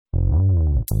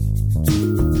As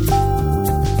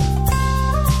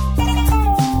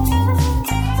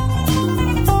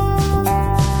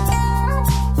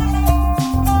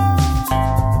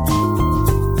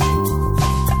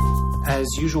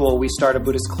usual, we start a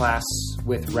Buddhist class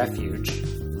with refuge,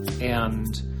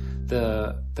 and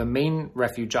the main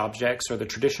refuge objects, or the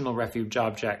traditional refuge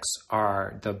objects,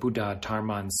 are the Buddha,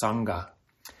 Dharma, and Sangha,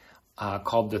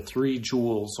 called the three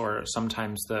jewels, or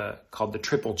sometimes called the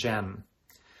triple gem.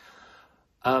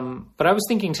 But I was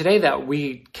thinking today that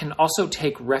we can also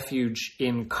take refuge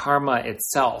in karma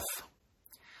itself,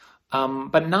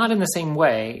 but not in the same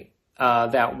way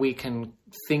that we can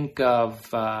think of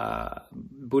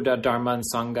Buddha, Dharma, and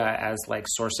Sangha as like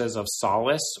sources of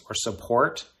solace or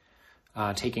support,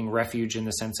 taking refuge in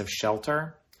the sense of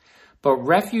shelter, but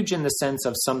refuge in the sense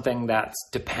of something that's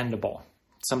dependable,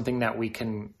 something that we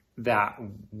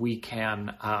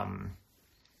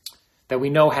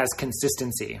know has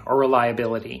consistency or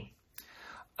reliability.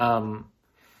 The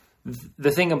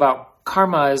thing about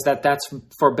karma is that that's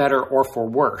for better or for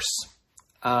worse.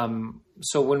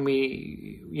 So when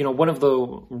one of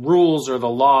the rules or the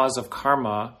laws of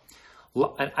karma,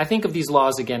 I think of these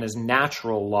laws again as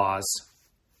natural laws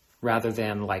rather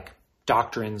than like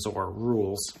doctrines or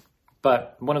rules.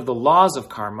 But one of the laws of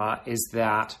karma is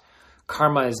that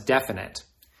karma is definite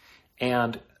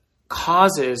and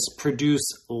causes produce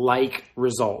like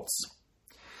results.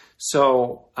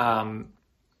 So,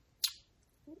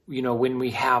 when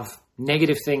we have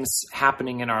negative things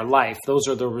happening in our life, those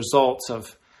are the results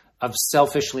of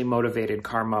selfishly motivated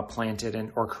karma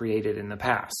planted or created in the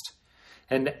past.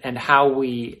 And how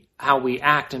we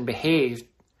act and behave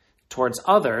towards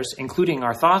others, including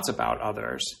our thoughts about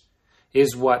others,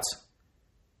 is what's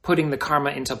putting the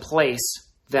karma into place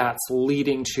that's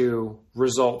leading to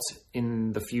results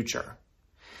in the future.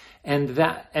 And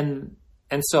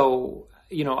so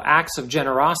acts of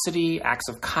generosity, acts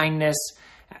of kindness,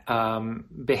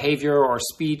 behavior or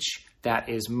speech that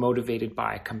is motivated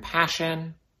by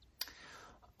compassion,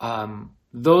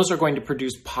 those are going to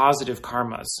produce positive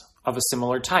karmas of a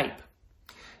similar type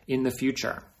in the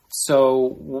future.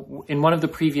 So in one of the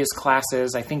previous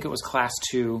classes, I think it was class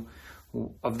 2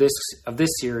 of this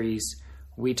series,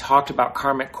 we talked about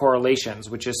karmic correlations,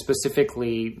 which is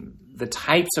specifically the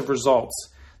types of results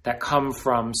that come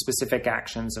from specific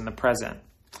actions in the present.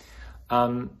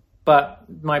 But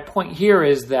my point here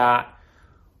is that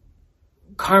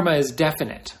karma is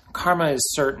definite. Karma is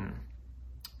certain.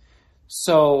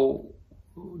 So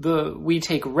we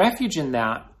take refuge in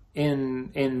that,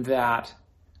 in that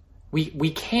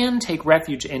we can take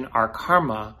refuge in our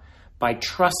karma by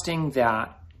trusting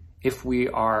that if we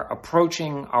are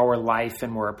approaching our life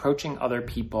and we're approaching other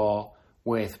people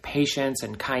with patience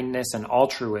and kindness and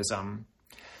altruism,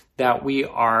 that we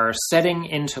are setting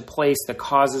into place the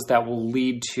causes that will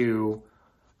lead to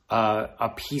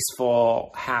a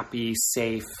peaceful, happy,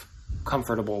 safe,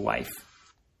 comfortable life.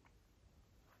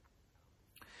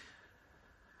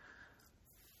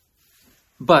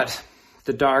 But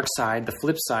the dark side, the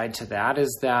flip side to that,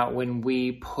 is that when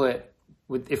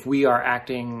if we are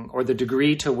acting, or the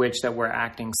degree to which that we're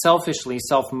acting selfishly,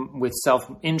 with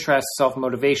self-interest,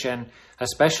 self-motivation,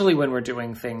 especially when we're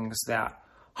doing things that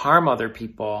harm other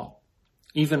people,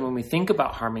 even when we think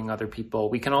about harming other people,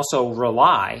 we can also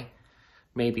rely,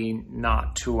 maybe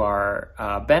not to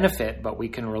our benefit, but we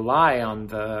can rely on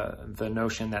the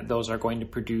notion that those are going to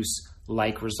produce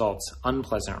like results,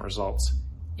 unpleasant results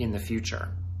in the future.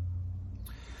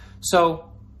 So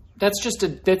that's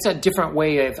a different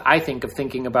way I think of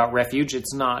thinking about refuge.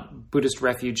 It's not Buddhist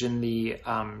refuge in the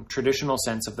traditional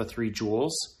sense of the three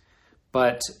jewels,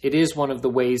 but it is one of the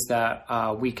ways that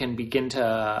we can begin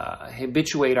to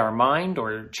habituate our mind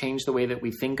or change the way that we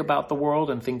think about the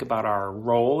world and think about our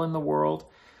role in the world,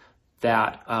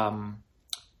 that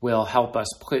will help us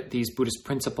put these Buddhist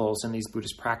principles and these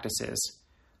Buddhist practices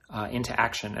into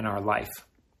action in our life.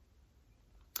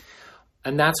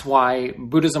 And that's why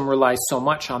Buddhism relies so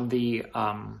much on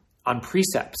on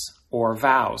precepts or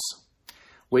vows,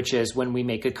 which is when we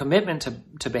make a commitment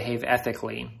to behave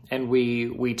ethically, and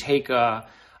we take a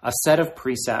set of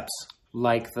precepts,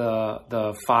 like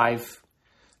the five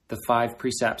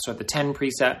precepts or the 10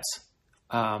 precepts.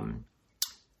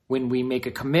 When we make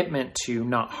a commitment to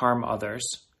not harm others,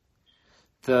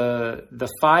 the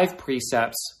 5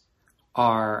 precepts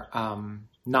are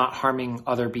not harming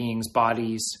other beings'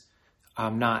 bodies,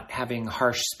 not having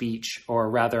harsh speech, or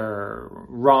rather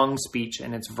wrong speech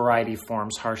in its variety of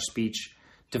forms, harsh speech,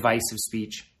 divisive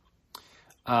speech,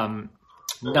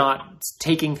 not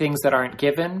taking things that aren't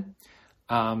given,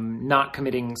 not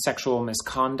committing sexual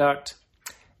misconduct,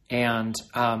 and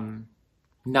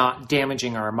not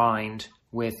damaging our mind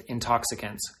with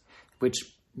intoxicants, which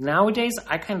nowadays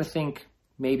I kind of think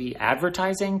maybe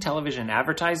advertising, television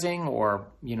advertising, or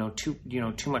too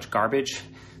much garbage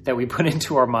that we put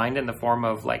into our mind in the form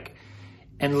of like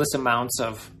endless amounts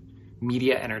of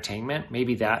media entertainment.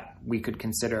 Maybe that we could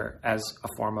consider as a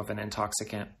form of an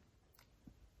intoxicant.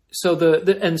 So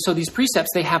so these precepts,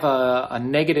 they have a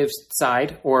negative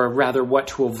side, or rather what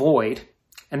to avoid,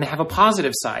 and they have a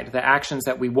positive side, the actions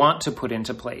that we want to put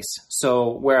into place.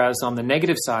 So whereas on the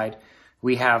negative side,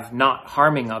 we have not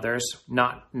harming others,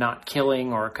 not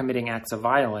killing or committing acts of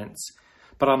violence.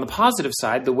 But on the positive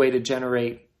side, the way to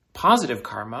generate positive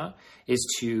karma is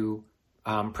to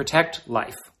protect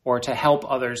life, or to help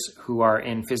others who are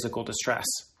in physical distress,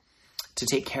 to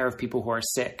take care of people who are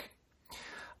sick.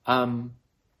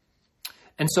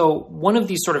 And so one of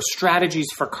these sort of strategies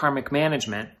for karmic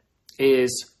management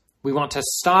is we want to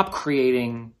stop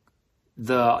creating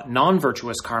the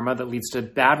non-virtuous karma that leads to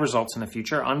bad results in the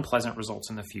future, unpleasant results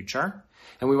in the future.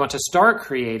 And we want to start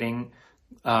creating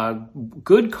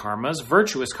good karmas,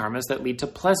 virtuous karmas that lead to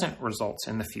pleasant results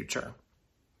in the future.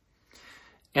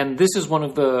 And this is one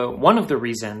of the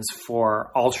reasons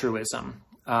for altruism,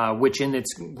 which in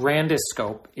its grandest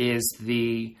scope is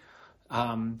the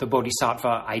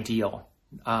bodhisattva ideal,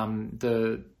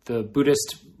 the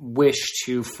Buddhist wish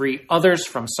to free others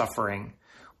from suffering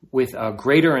with a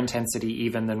greater intensity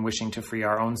even than wishing to free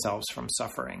our own selves from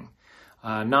suffering.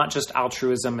 Not just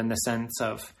altruism in the sense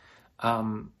of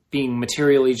being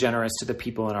materially generous to the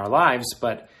people in our lives,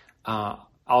 but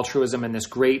altruism in this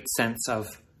great sense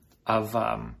of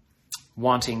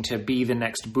wanting to be the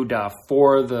next Buddha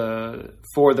for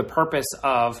the purpose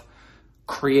of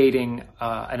creating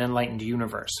an enlightened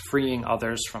universe, freeing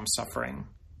others from suffering.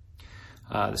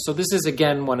 So this is,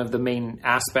 again, one of the main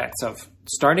aspects of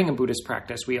starting a Buddhist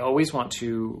practice. We always want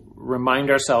to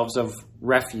remind ourselves of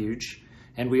refuge,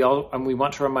 and we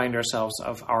want to remind ourselves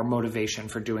of our motivation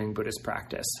for doing Buddhist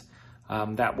practice.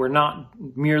 That we're not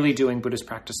merely doing Buddhist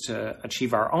practice to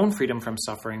achieve our own freedom from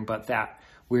suffering, but that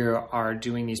we are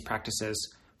doing these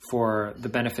practices for the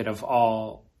benefit of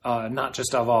all, not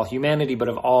just of all humanity, but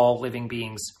of all living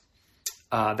beings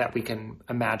that we can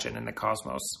imagine in the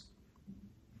cosmos.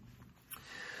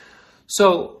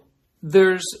 So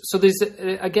there's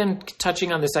again,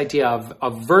 touching on this idea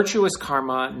of virtuous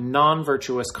karma,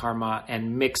 non-virtuous karma,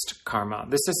 and mixed karma.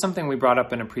 This is something we brought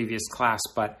up in a previous class,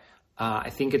 but I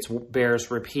think it bears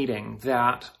repeating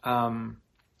that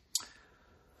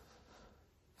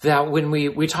that when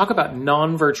we talk about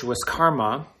non-virtuous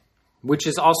karma, which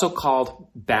is also called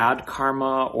bad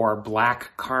karma or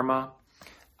black karma,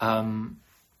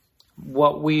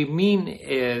 what we mean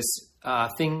is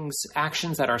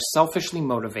actions that are selfishly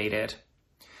motivated,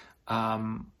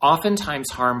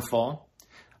 oftentimes harmful,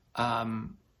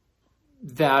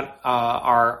 that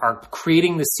are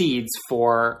creating the seeds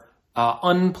for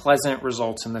unpleasant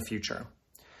results in the future.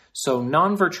 So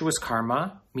non-virtuous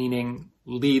karma, meaning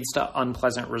leads to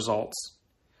unpleasant results.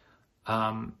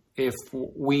 If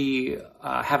we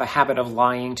have a habit of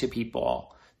lying to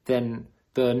people, then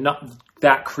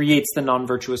that creates the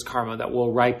non-virtuous karma that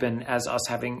will ripen as us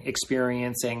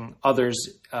experiencing others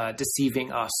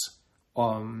deceiving us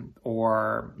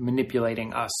or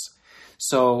manipulating us.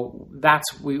 So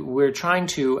we're trying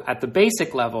to, at the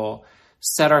basic level,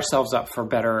 set ourselves up for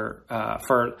better,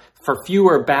 for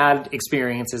fewer bad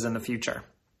experiences in the future.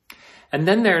 And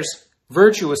then there's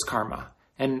virtuous karma.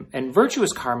 And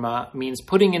virtuous karma means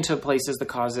putting into places the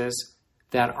causes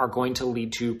that are going to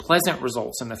lead to pleasant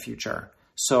results in the future.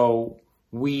 So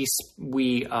we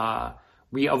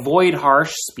avoid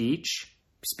harsh speech,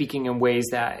 speaking in ways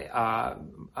that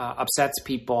upsets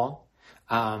people,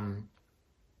 and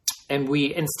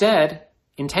we instead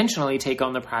intentionally take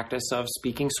on the practice of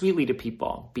speaking sweetly to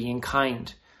people, being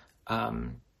kind,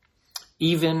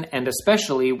 even and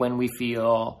especially when we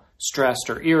feel stressed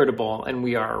or irritable, and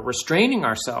we are restraining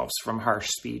ourselves from harsh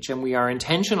speech, and we are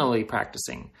intentionally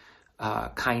practicing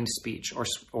kind speech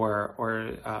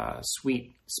or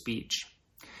sweet speech.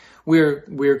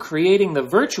 We're creating the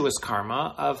virtuous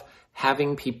karma of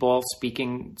having people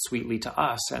speaking sweetly to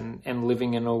us and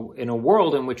living in a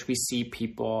world in which we see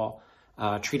people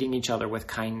treating each other with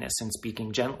kindness and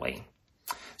speaking gently.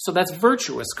 So that's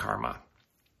virtuous karma.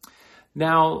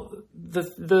 Now,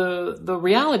 the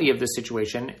reality of this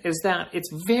situation is that it's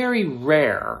very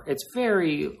rare, it's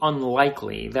very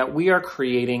unlikely that we are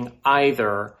creating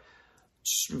either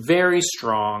very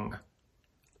strong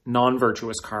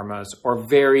non-virtuous karmas or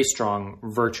very strong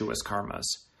virtuous karmas.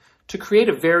 To create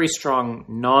a very strong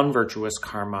non-virtuous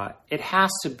karma, it has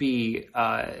to be,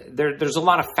 there's a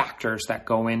lot of factors that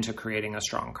go into creating a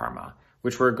strong karma,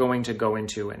 which we're going to go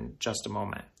into in just a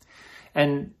moment.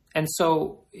 And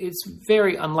so it's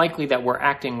very unlikely that we're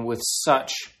acting with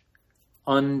such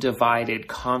undivided,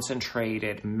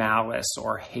 concentrated malice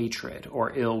or hatred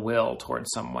or ill will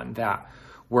towards someone that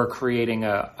we're creating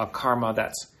a karma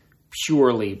that's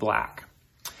purely black.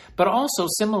 But also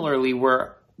similarly,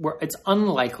 it's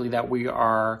unlikely that we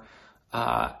are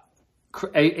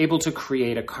able to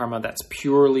create a karma that's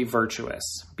purely virtuous,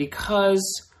 because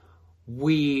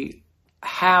we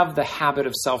have the habit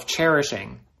of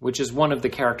self-cherishing, which is one of the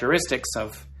characteristics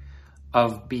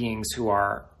of beings who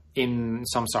are in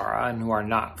samsara and who are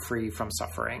not free from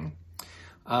suffering.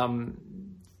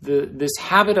 This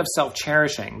habit of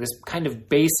self-cherishing, this kind of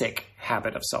basic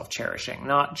habit of self-cherishing,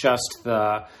 not just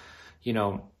the,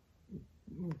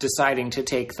 deciding to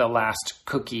take the last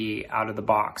cookie out of the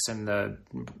box in the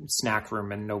snack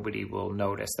room and nobody will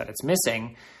notice that it's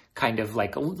missing, kind of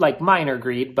like minor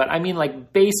greed, but I mean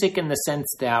like basic in the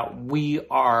sense that we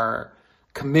are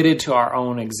committed to our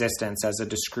own existence as a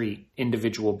discrete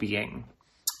individual being.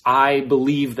 I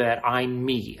believe that I'm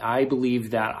me. I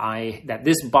believe that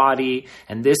this body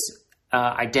and this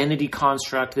identity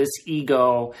construct, this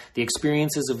ego, the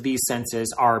experiences of these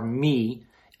senses are me,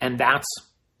 and that's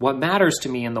what matters to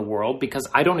me in the world, because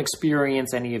I don't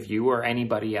experience any of you or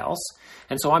anybody else.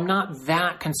 And so I'm not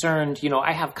that concerned.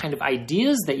 I have kind of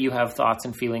ideas that you have thoughts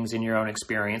and feelings in your own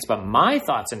experience, but my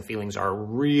thoughts and feelings are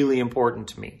really important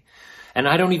to me. And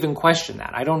I don't even question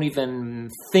that. I don't even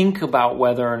think about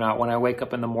whether or not when I wake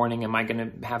up in the morning, am I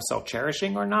going to have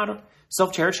self-cherishing or not?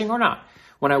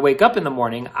 When I wake up in the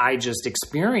morning, I just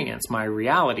experience my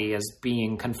reality as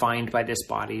being confined by this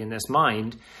body and this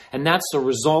mind. And that's the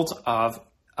result of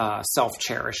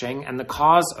self-cherishing and the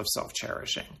cause of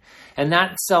self-cherishing. And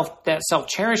that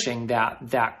self-cherishing,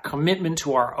 that commitment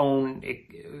to our own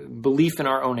belief in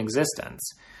our own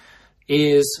existence,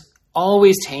 is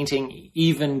always tainting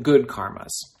even good karmas.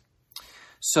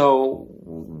 So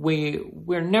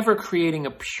we're never creating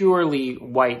a purely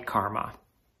white karma.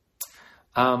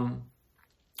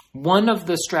 One of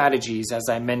the strategies, as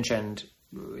I mentioned,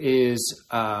 is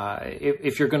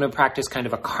if you're going to practice kind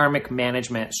of a karmic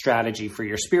management strategy for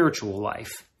your spiritual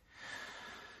life,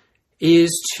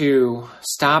 is to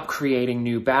stop creating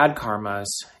new bad karmas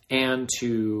and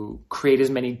to create as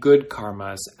many good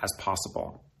karmas as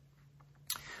possible.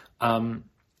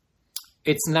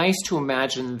 It's nice to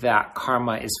imagine that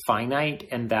karma is finite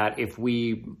and that if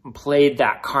we played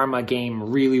that karma game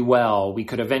really well, we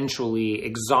could eventually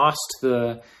exhaust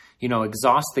the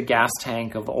gas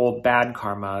tank of old bad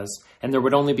karmas, and there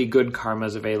would only be good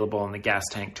karmas available in the gas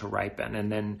tank to ripen.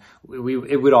 And then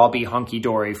it would all be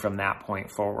hunky-dory from that point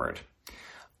forward.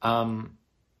 As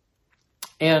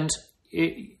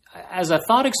a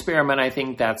thought experiment, I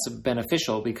think that's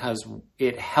beneficial because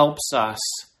it helps us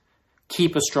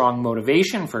keep a strong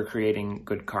motivation for creating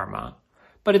good karma.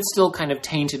 But it's still kind of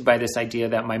tainted by this idea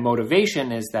that my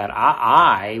motivation is that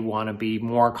I want to be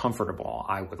more comfortable.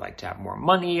 I would like to have more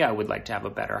money. I would like to have a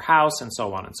better house, and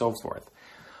so on and so forth.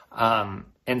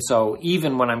 And so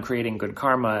even when I'm creating good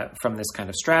karma from this kind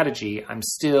of strategy, I'm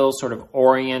still sort of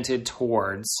oriented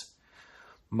towards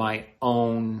my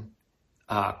own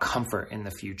comfort in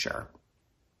the future.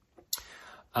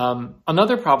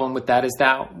 Another problem with that is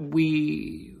that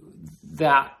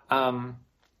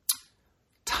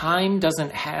time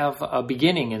doesn't have a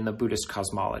beginning in the Buddhist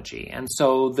cosmology. And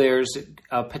so there's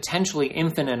a potentially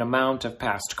infinite amount of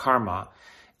past karma,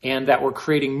 and that we're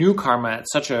creating new karma at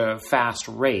such a fast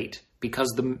rate because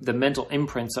the mental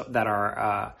imprints that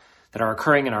are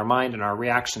occurring in our mind and our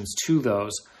reactions to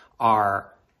those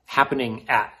are happening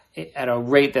at a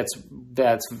rate that's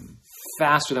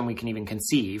faster than we can even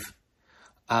conceive.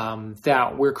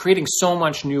 That we're creating so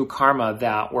much new karma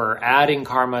that we're adding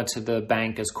karma to the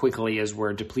bank as quickly as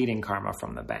we're depleting karma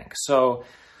from the bank. So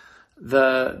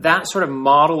that sort of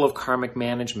model of karmic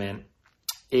management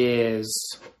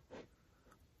is,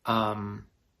 it's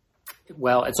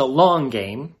a long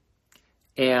game,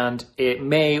 and it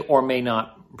may or may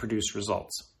not produce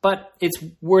results. But it's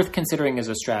worth considering as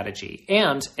a strategy,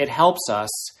 and it helps us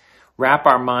wrap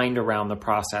our mind around the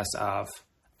process of,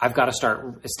 I've got to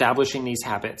start establishing these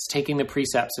habits. Taking the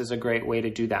precepts is a great way to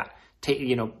do that.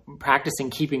 Practicing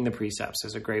keeping the precepts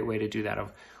is a great way to do that,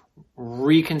 of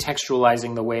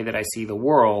recontextualizing the way that I see the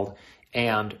world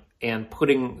and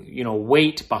putting,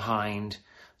 weight behind,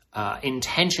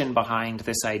 intention behind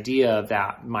this idea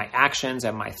that my actions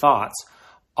and my thoughts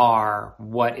are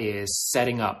what is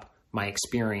setting up my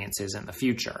experiences in the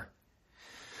future.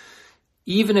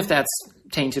 Even if that's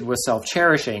tainted with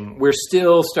self-cherishing, we're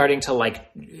still starting to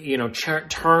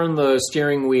turn the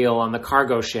steering wheel on the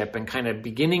cargo ship and kind of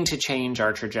beginning to change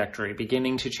our trajectory,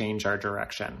 beginning to change our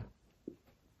direction.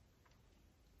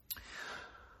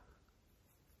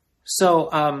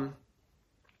 So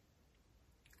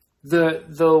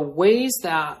the ways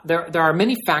that there are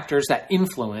many factors that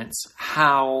influence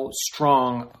how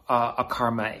strong a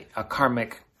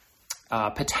karmic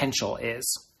potential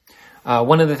is.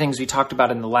 One of the things we talked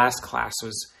about in the last class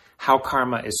was how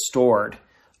karma is stored,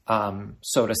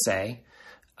 so to say,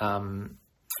 and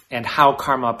how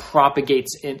karma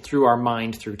propagates through our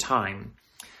mind through time.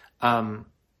 And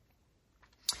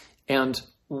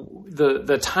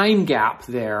the time gap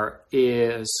there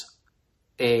is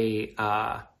an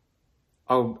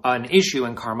issue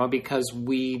in karma, because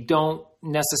we don't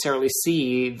necessarily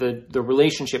see the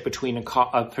relationship between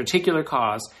a particular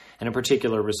cause and a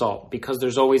particular result, because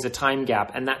there's always a time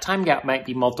gap, and that time gap might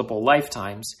be multiple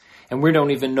lifetimes, and we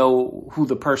don't even know who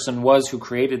the person was who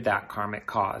created that karmic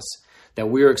cause that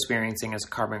we're experiencing as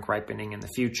karmic ripening in the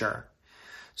future.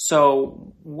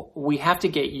 So we have to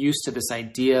get used to this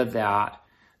idea that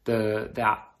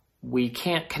we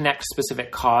can't connect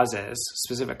specific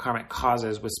karmic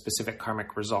causes with specific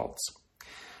karmic results.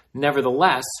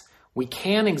 Nevertheless, we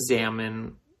can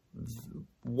examine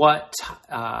what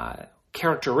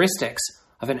characteristics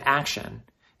of an action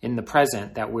in the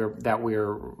present that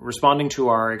we're responding to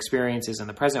our experiences in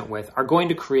the present with are going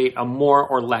to create a more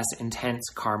or less intense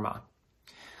karma.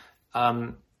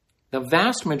 The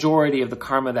vast majority of the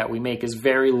karma that we make is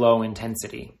very low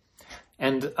intensity.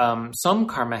 And some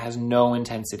karma has no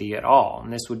intensity at all.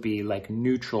 And this would be like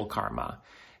neutral karma.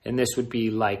 And this would be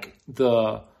like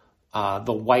the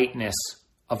whiteness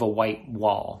of a white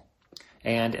wall.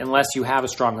 And unless you have a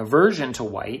strong aversion to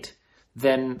white,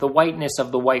 then the whiteness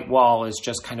of the white wall is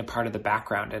just kind of part of the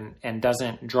background and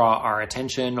doesn't draw our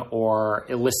attention or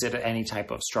elicit any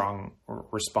type of strong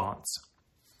response.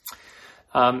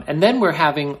 And then we're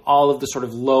having all of the sort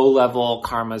of low-level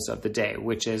karmas of the day,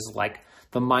 which is like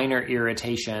the minor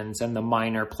irritations and the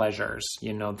minor pleasures.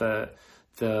 We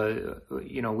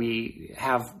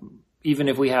have, even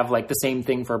if we have like the same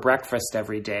thing for breakfast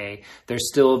every day, there's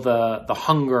still the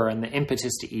hunger and the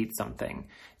impetus to eat something.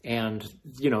 And,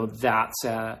 that's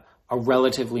a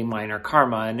relatively minor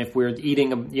karma. And if we're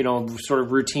eating sort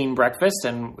of routine breakfast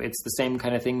and it's the same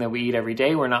kind of thing that we eat every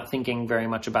day, we're not thinking very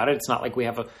much about it. It's not like we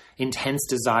have an intense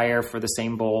desire for the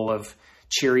same bowl of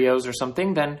Cheerios or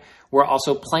something. Then we're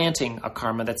also planting a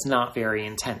karma that's not very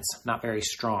intense, not very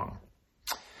strong.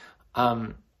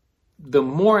 The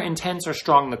more intense or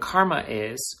strong the karma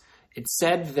is, it's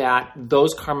said that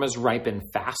those karmas ripen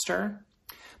faster,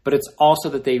 but it's also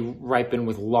that they ripen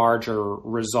with larger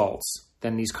results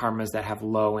than these karmas that have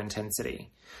low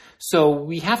intensity. So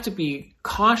we have to be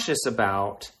cautious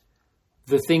about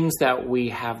the things that we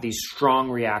have these strong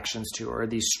reactions to, or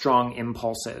these strong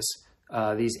impulses,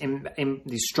 these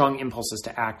strong impulses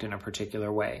to act in a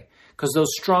particular way. Because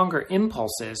those stronger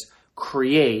impulses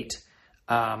create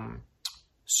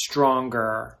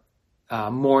stronger,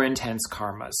 more intense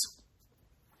karmas,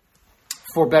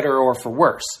 for better or for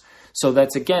worse. So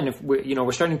that's, again, if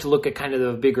we're starting to look at kind of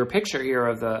the bigger picture here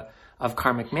of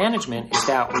karmic management, is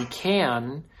that we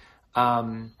can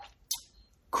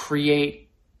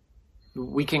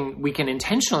we can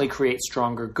intentionally create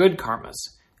stronger good karmas,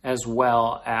 as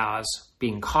well as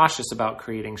being cautious about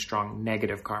creating strong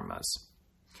negative karmas.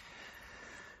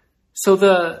 So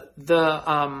there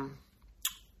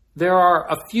are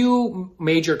a few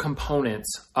major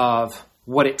components of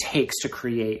what it takes to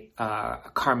create a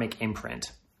karmic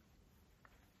imprint.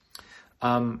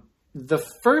 The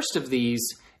first of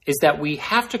these is that we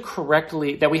have to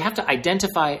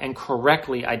identify and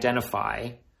correctly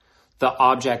identify the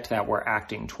object that we're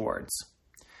acting towards.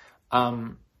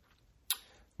 Now,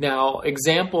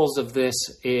 examples of this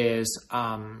is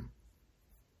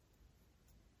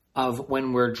of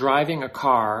when we're driving a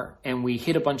car and we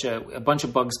hit a bunch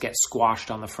of bugs get squashed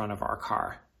on the front of our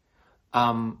car.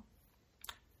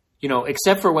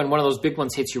 Except for when one of those big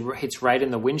ones hits right in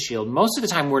the windshield, most of the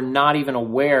time we're not even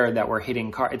aware that we're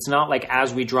hitting car. It's not like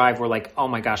as we drive, we're like, oh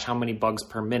my gosh, how many bugs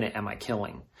per minute am I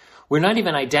killing? We're not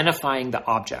even identifying the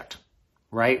object,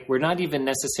 right? We're not even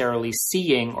necessarily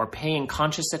seeing or paying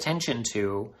conscious attention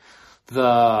to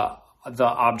the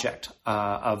object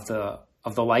of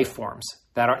the life forms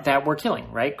that we're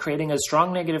killing, right? Creating a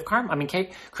strong negative karma.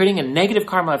 Creating a negative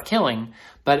karma of killing,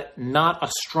 but not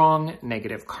a strong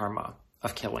negative karma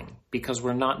of killing, because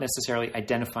we're not necessarily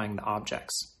identifying the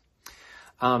objects.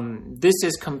 This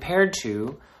is compared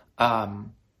to, the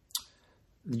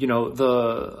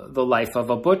life of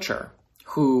a butcher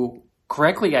who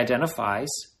correctly identifies.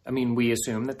 We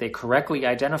assume that they correctly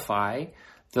identify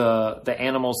the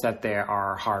animals that they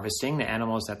are harvesting, the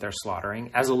animals that they're slaughtering,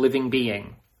 as a living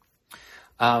being.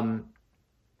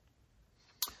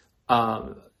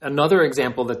 another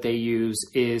example that they use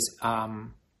is,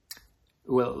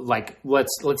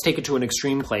 let's take it to an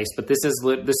extreme place, but this is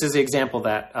the example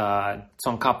that J.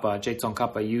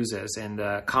 Tsongkhapa uses in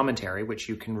the commentary, which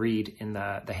you can read in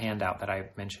the handout that I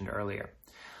mentioned earlier.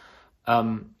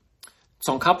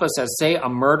 Tsongkhapa says, say a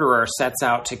murderer sets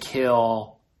out to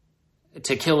kill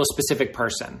a specific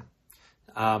person,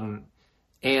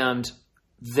 and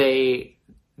they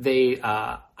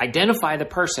identify the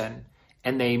person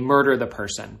and they murder the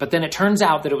person. But then it turns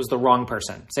out that it was the wrong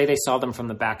person. Say they saw them from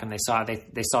the back and they saw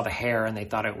the hair and they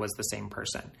thought it was the same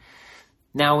person.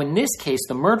 Now, in this case,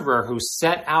 the murderer who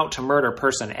set out to murder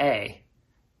person A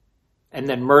and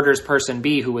then murders person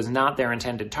B, who was not their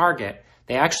intended target,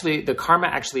 the karma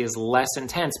actually is less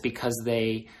intense because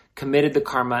they committed the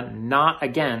karma not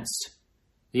against,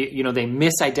 they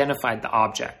misidentified the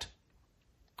object.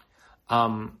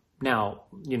 Now,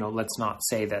 let's not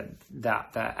say that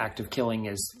the act of killing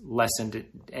is lessened in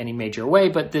any major way,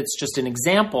 but it's just an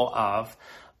example of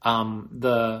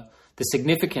the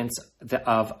significance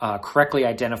of correctly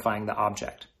identifying the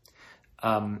object.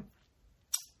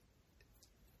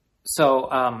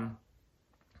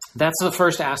 That's the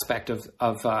first aspect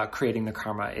of creating the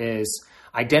karma, is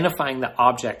identifying the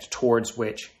object towards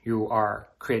which you are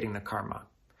creating the karma.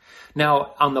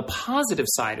 Now, on the positive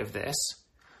side of this,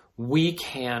 we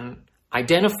can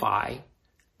identify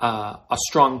a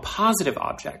strong positive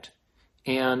object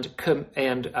and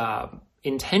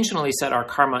intentionally set our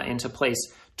karma into place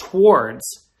towards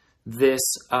this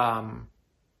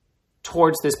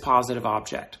positive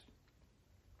object.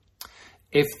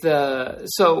 In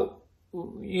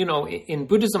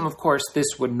Buddhism, of course, this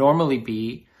would normally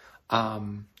be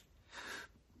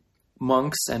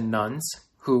monks and nuns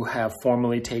who have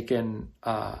formally taken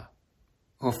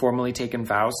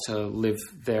vows to live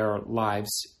their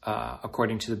lives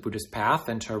according to the Buddhist path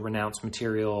and to renounce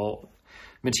material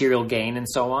gain and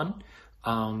so on.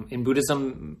 In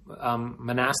Buddhism,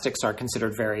 monastics are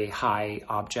considered very high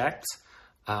objects.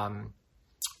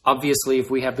 Obviously, if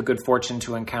we have the good fortune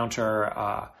to encounter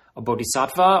a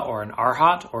bodhisattva or an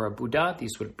arhat or a Buddha,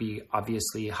 these would be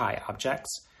obviously high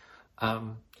objects.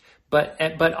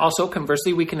 But also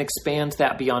conversely, we can expand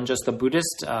that beyond just the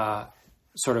Buddhist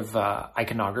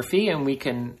iconography, and we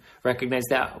can recognize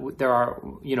that there are,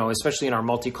 especially in our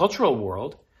multicultural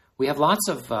world, we have lots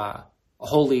of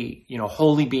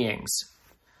holy beings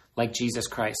like Jesus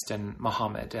Christ and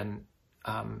Muhammad and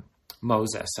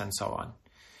Moses and so on.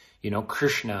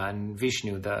 Krishna and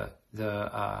Vishnu, the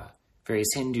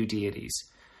various Hindu deities,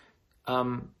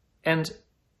 and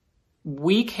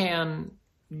we can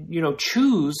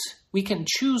choose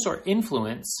or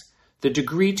influence the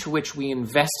degree to which we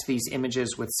invest these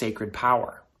images with sacred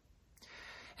power.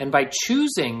 And by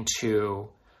choosing to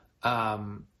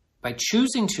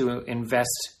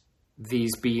invest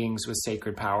these beings with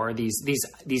sacred power, these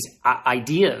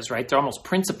ideas, right? They're almost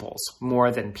principles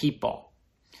more than people.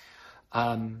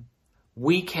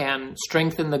 We can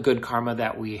strengthen the good karma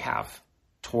that we have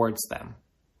towards them,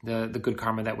 the good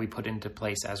karma that we put into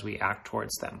place as we act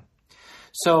towards them.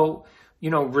 So,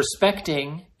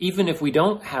 respecting, even if we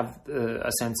don't have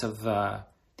a sense of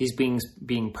these beings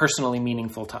being personally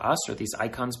meaningful to us, or these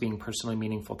icons being personally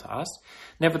meaningful to us,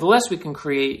 nevertheless, we can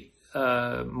create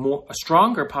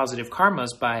stronger positive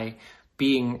karmas by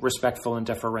being respectful and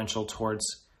deferential towards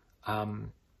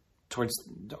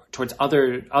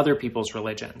other people's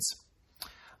religions.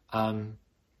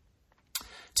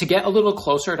 To get a little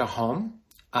closer to home,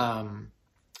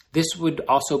 this would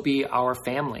also be our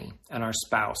family and our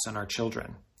spouse and our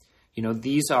children.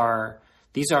 These are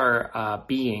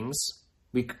beings,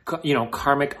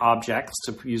 karmic objects,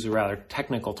 to use a rather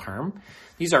technical term.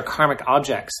 These are karmic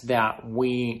objects that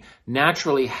we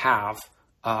naturally have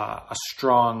a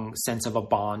strong sense of a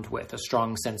bond with, a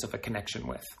strong sense of a connection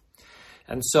with.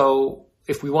 And so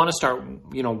if we want to start,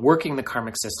 working the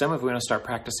karmic system, if we want to start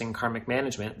practicing karmic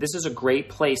management, this is a great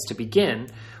place to begin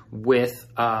with,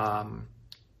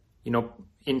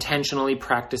 intentionally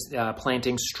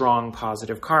planting strong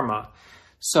positive karma.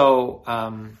 So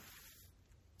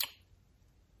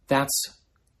that's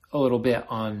a little bit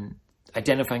on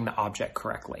identifying the object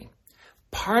correctly.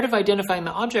 Part of identifying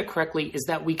the object correctly is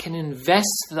that we can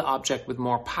invest the object with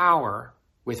more power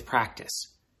with practice.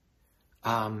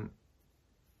 But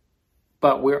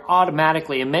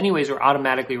in many ways, we're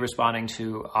automatically responding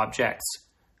to objects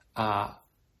all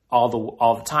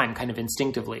the time, kind of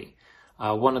instinctively.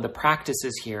 One of the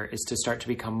practices here is to start to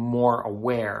become more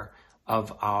aware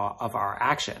of our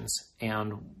actions.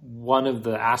 And one of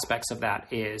the aspects of that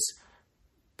is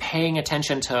paying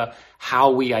attention to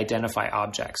how we identify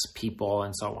objects, people,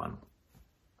 and so on.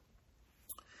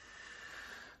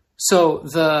 So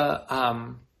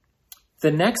the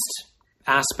next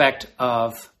aspect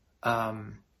of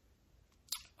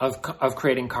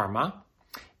creating karma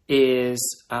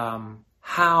is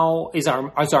how is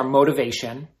our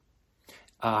motivation,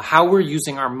 how we're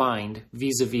using our mind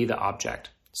vis-a-vis the object.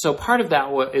 So part of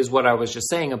that is what I was just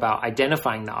saying about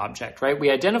identifying the object, right?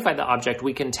 We identify the object,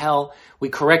 we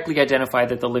correctly identify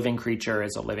that the living creature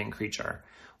is a living creature.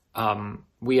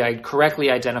 We correctly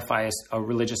identify a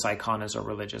religious icon as a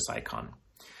religious icon.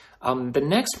 The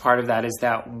next part of that is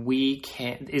that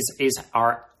is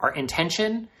our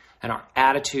intention and our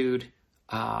attitude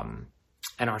and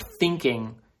our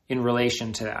thinking in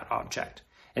relation to that object.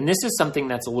 And this is something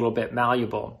that's a little bit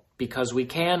malleable because we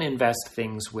can invest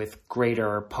things with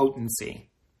greater potency.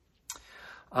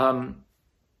 The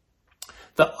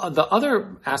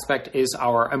other aspect is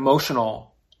our emotional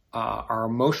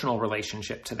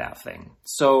relationship to that thing.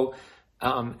 So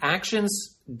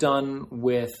actions done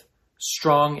with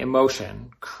strong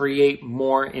emotion create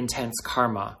more intense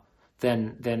karma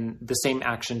than the same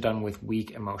action done with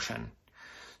weak emotion.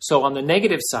 So on the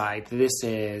negative side, this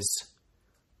is,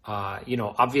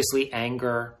 obviously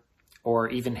anger or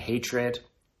even hatred.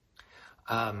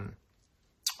 On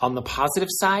the positive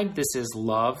side, this is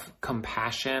love,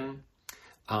 compassion,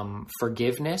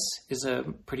 forgiveness is a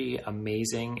pretty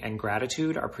amazing, and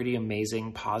gratitude are pretty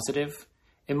amazing positive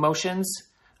emotions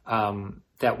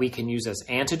that we can use as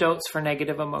antidotes for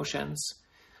negative emotions.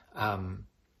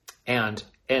 And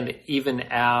even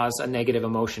as a negative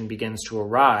emotion begins to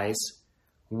arise,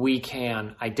 we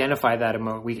can identify that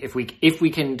if we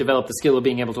can develop the skill of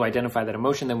being able to identify that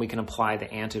emotion, then we can apply the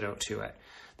antidote to it.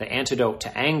 The antidote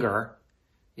to anger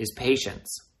is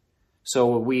patience.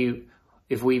 So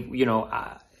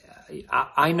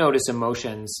I notice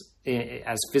emotions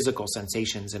as physical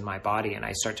sensations in my body, and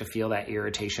I start to feel that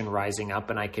irritation rising up,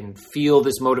 and I can feel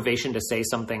this motivation to say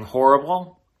something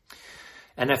horrible.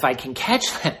 And if I can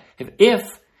catch that,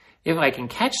 if I can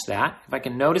catch that, if I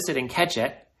can notice it and catch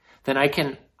it, then I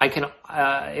can,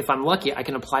 if I'm lucky, I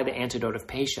can apply the antidote of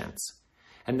patience.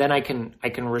 And then I can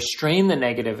restrain the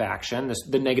negative action, I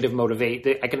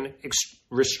can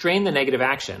restrain the negative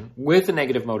action with the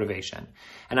negative motivation.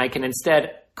 And I can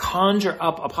instead conjure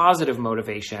up a positive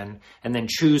motivation and then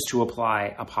choose to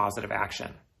apply a positive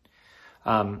action.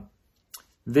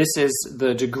 This is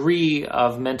the degree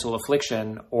of mental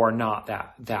affliction or not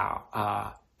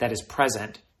that is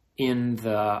present in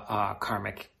the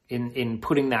karmic, in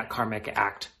putting that karmic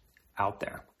act out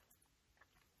there.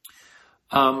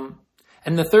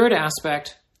 And the third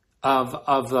aspect of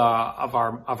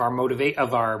our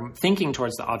thinking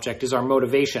towards the object is our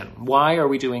motivation. Why are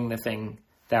we doing the thing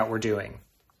that we're doing?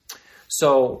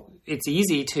 So it's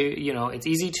easy to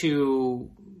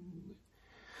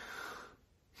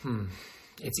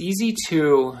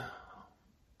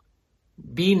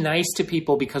be nice to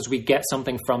people because we get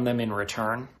something from them in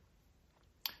return.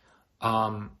 We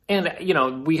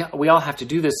all have to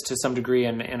do this to some degree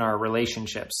in our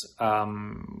relationships.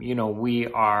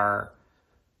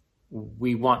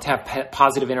 We want to have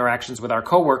positive interactions with our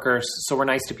coworkers, so we're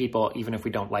nice to people even if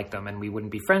we don't like them, and we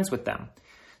wouldn't be friends with them.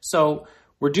 So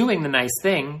we're doing the nice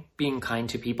thing, being kind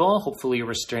to people, hopefully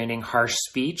restraining harsh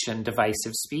speech and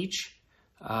divisive speech,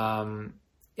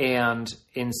 and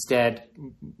instead,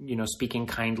 speaking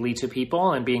kindly to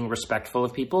people and being respectful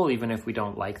of people, even if we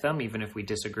don't like them, even if we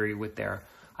disagree with their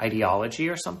ideology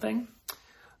or something.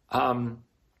 But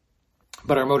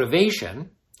our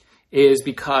motivation is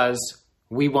because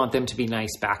we want them to be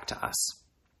nice back to us.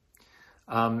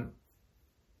 And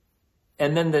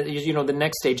then the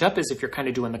next stage up is if you're kind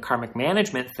of doing the karmic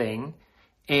management thing,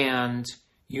 and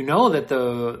you know that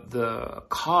the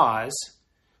cause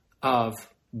of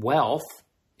wealth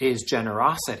is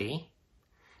generosity,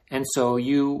 and so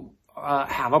you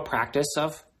have a practice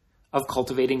of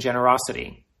cultivating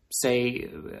generosity, say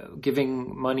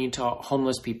giving money to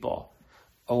homeless people,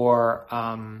 or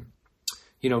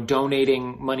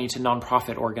donating money to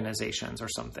nonprofit organizations or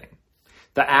something.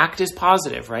 The act is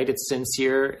positive, right? It's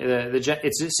sincere.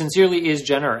 It sincerely is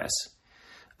generous,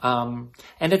 and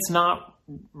it's not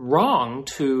wrong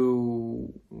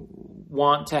to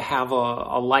want to have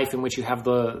a life in which you have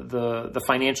the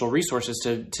financial resources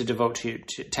to devote to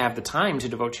have the time to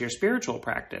devote to your spiritual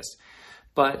practice.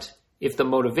 But if the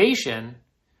motivation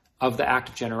of the act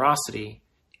of generosity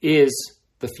is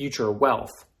the future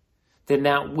wealth, then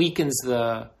that weakens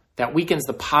the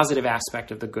positive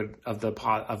aspect of the good of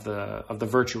the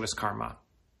virtuous karma.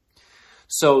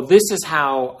 So this is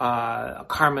how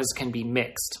karmas can be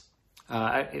mixed.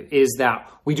 Is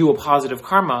that we do a positive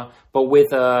karma, but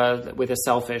with a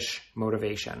selfish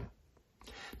motivation.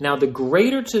 Now, the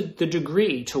greater to the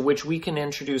degree to which we can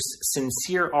introduce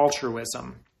sincere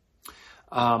altruism,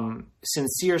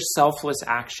 sincere selfless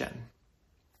action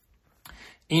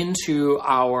into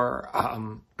our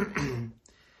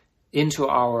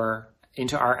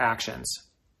actions,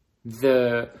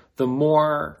 the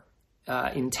more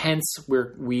intense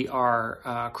we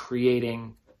are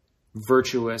creating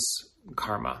virtuous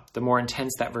karma, the more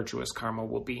intense that virtuous karma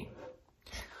will be.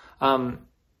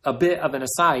 A bit of an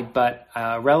aside, but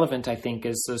relevant, I think,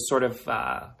 is the sort of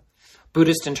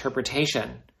Buddhist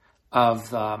interpretation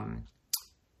of the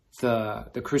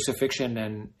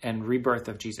crucifixion and rebirth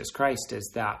of Jesus Christ is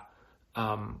that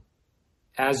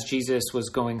as Jesus was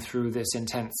going through this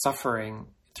intense suffering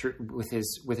with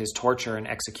his torture and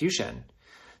execution,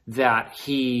 that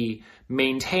he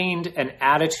maintained an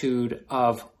attitude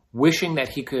of wishing that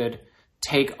he could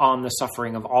take on the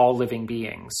suffering of all living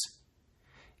beings.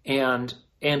 And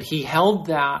he held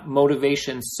that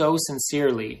motivation so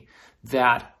sincerely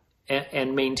that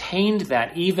and maintained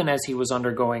that even as he was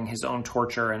undergoing his own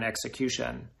torture and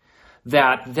execution,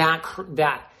 that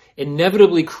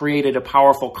inevitably created a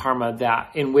powerful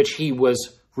karma in which he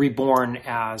was reborn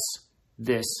as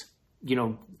this,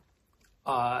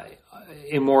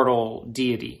 immortal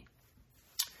deity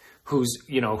whose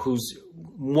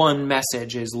one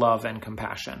message is love and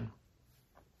compassion.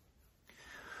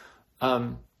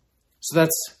 So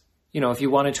that's, if you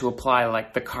wanted to apply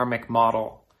like the karmic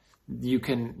model, you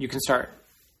can start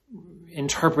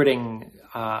interpreting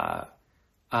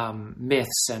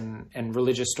myths and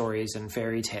religious stories and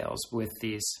fairy tales with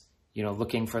these,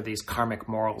 looking for these karmic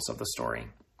morals of the story.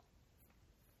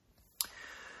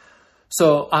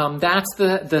 So that's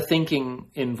the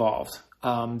thinking involved,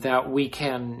 that we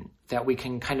can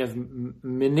kind of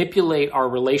manipulate our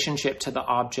relationship to the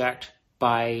object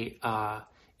by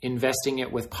investing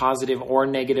it with positive or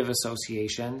negative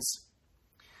associations.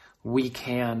 We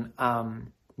can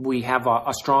we have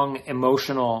a strong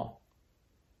emotional.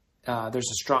 The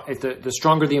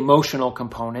stronger the emotional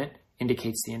component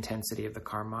indicates the intensity of the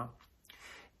karma,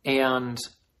 and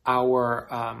our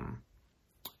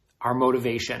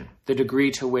motivation, the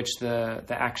degree to which the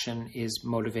action is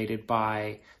motivated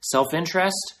by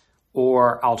self-interest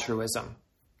or altruism.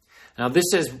 Now,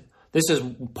 this is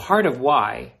part of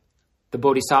why the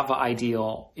Bodhisattva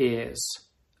ideal is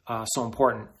so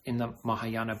important in the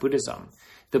Mahayana Buddhism.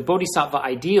 The Bodhisattva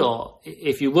ideal,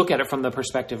 if you look at it from the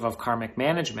perspective of karmic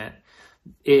management,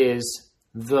 is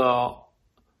the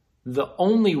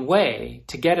only way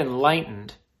to get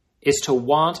enlightened is to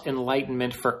want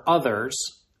enlightenment for others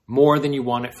more than you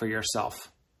want it for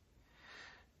yourself.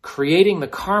 Creating the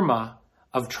karma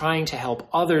of trying to help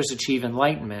others achieve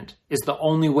enlightenment is the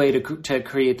only way to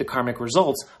create the karmic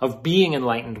results of being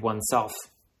enlightened oneself.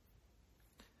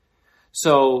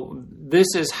 So this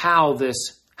is how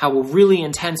a really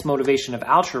intense motivation of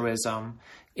altruism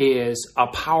is a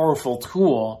powerful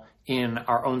tool in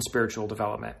our own spiritual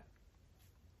development.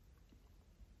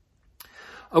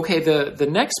 Okay, the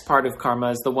next part of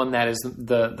karma is the one that is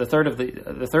the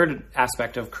third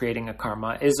aspect of creating a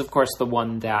karma is, of course, the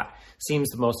one that seems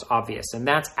the most obvious, and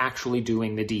that's actually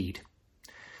doing the deed.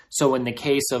 So in the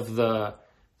case of the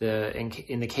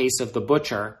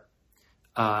butcher,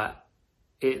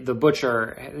 the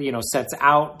butcher sets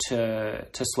out to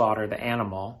slaughter the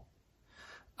animal.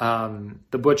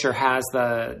 The butcher has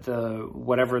the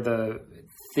whatever the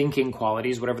thinking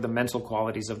qualities, whatever the mental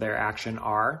qualities of their action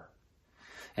are.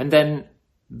 And then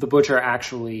the butcher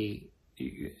actually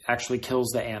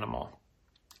kills the animal,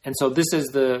 and so this is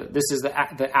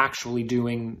the actually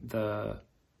doing the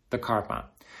karma.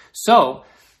 So,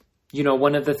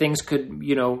 one of the things could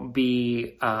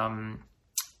be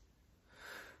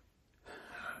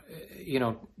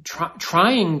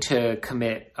trying to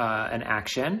commit an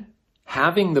action,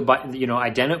 having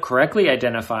correctly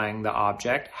identifying the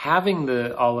object, having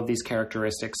all of these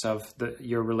characteristics of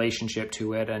your relationship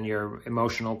to it and your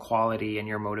emotional quality and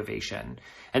your motivation,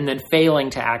 and then failing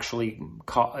to actually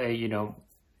commit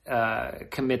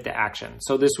the action.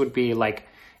 So this would be like,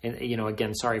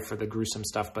 again, sorry for the gruesome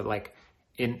stuff, but like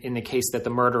in the case that the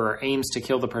murderer aims to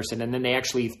kill the person and then they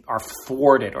actually are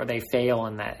thwarted or they fail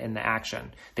in the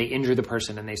action, they injure the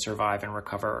person and they survive and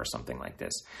recover or something like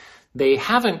this. They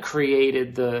haven't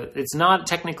created it's not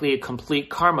technically a complete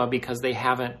karma because they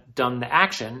haven't done the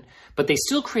action, but they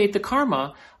still create the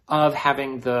karma of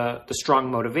having the strong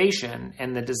motivation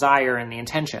and the desire and the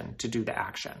intention to do the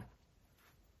action.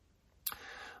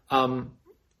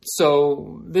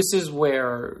 So this is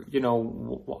where,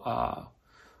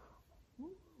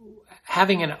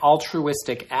 having an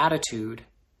altruistic attitude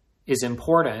is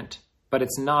important but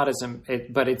it's not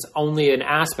but it's only an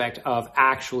aspect of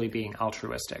actually being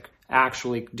altruistic,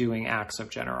 actually doing acts of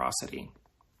generosity.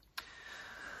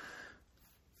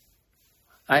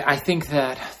 I think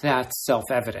that that's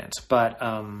self-evident, but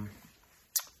in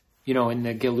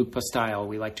the Gelugpa style,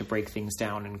 we like to break things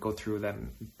down and go through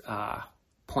them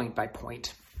point by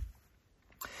point.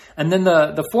 And then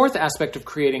the fourth aspect of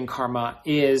creating karma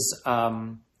is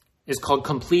called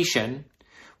completion,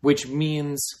 which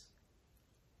means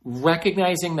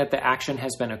recognizing that the action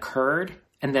has been occurred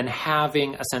and then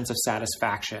having a sense of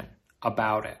satisfaction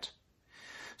about it.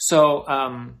 So,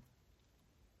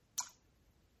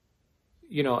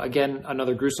 again,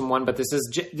 another gruesome one, but this is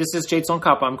Jade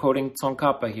Tsongkhapa. I'm quoting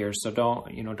Tsongkhapa here, so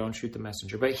don't shoot the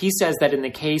messenger. But he says that in the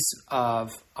case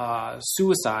of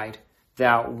suicide,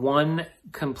 that one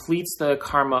completes the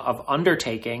karma of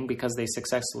undertaking because they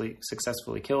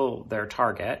successfully kill their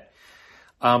target,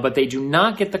 but they do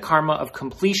not get the karma of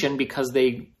completion because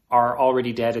they are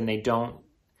already dead and they don't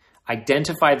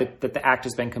identify that the act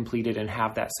has been completed and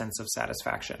have that sense of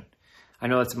satisfaction. I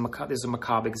know this is a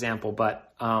macabre example,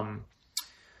 but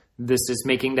this is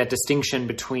making that distinction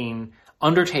between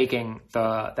undertaking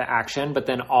the action, but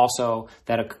then also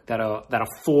that a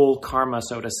full karma,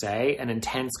 so to say, an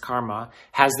intense karma,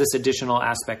 has this additional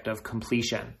aspect of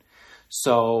completion.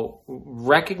 So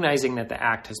recognizing that the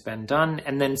act has been done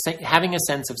and then having a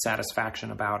sense of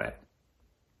satisfaction about it.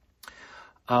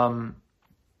 The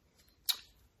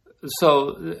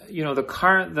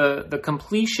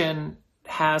completion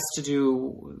has to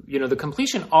do, the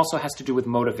completion also has to do with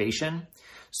motivation.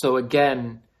 So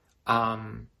again,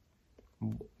 the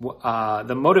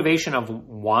motivation of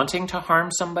wanting to harm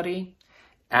somebody,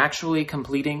 actually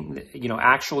completing,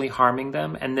 actually harming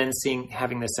them, and then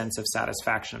having the sense of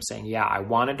satisfaction of saying, yeah, I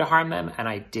wanted to harm them and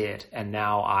I did. And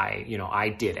now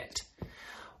I did it.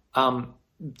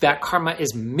 That karma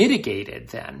is mitigated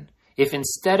then if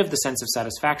instead of the sense of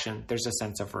satisfaction, there's a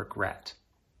sense of regret.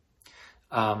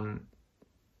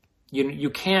 You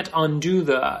can't undo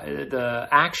the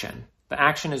action. The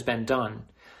action has been done,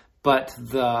 but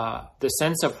the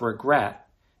sense of regret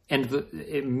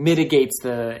it mitigates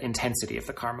the intensity of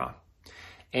the karma.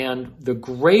 And the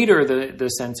greater the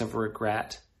sense of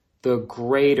regret, the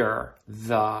greater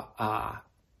the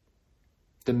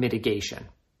mitigation.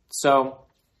 So,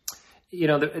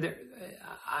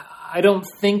 I don't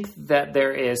think that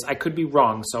there is, I could be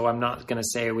wrong, so I'm not going to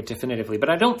say it definitively, but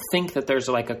I don't think that there's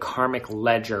like a karmic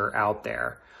ledger out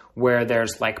there where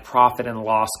there's like profit and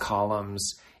loss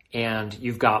columns and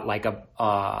you've got like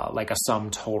a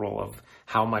sum total of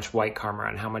how much white karma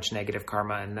and how much negative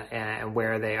karma and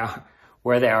where they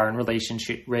are in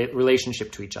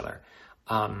relationship to each other.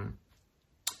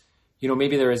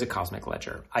 Maybe there is a cosmic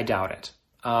ledger. I doubt it.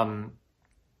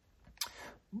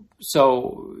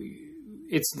 So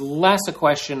it's less a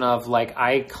question of like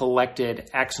I collected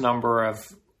X number of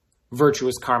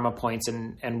virtuous karma points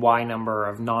and Y number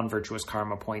of non-virtuous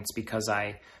karma points because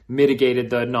I mitigated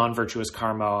the non-virtuous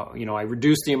karma. I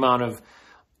reduced the amount of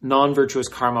non-virtuous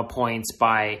karma points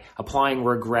by applying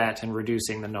regret and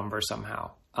reducing the number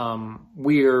somehow.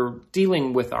 We're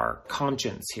dealing with our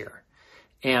conscience here.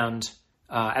 And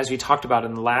as we talked about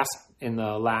in the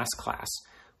last class,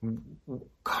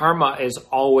 karma is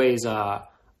always a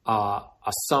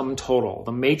sum total.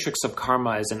 The matrix of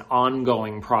karma is an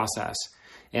ongoing process.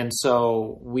 And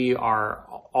so we are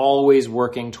always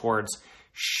working towards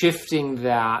shifting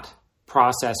that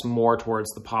process more towards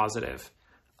the positive,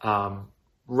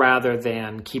 rather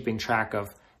than keeping track of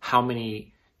how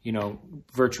many,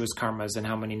 virtuous karmas and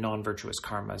how many non-virtuous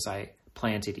karmas I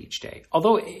planted each day.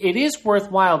 Although it is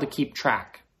worthwhile to keep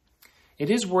track. It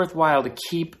is worthwhile to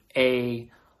keep a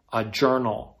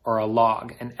journal or a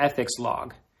log, an ethics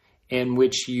log, in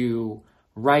which you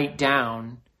write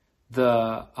down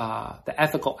the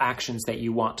ethical actions that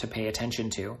you want to pay attention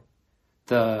to.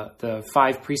 The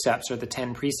 5 precepts or the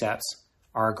 10 precepts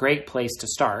are a great place to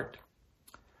start.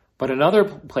 But another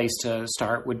place to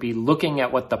start would be looking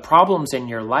at what the problems in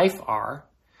your life are,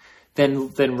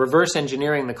 then reverse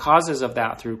engineering the causes of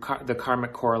that through the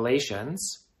karmic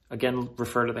correlations. Again,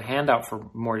 refer to the handout for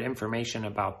more information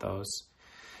about those.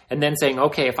 And then saying,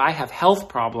 okay, if I have health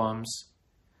problems,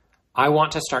 I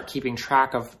want to start keeping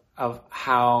track of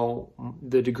how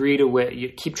the degree to which you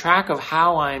keep track of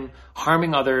how I'm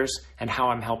harming others and how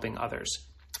I'm helping others.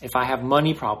 If I have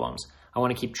money problems, I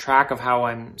want to keep track of how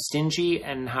I'm stingy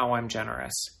and how I'm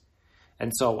generous,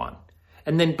 and so on.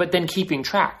 But then keeping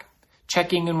track,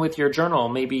 checking in with your journal,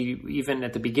 maybe even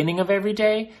at the beginning of every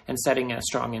day and setting a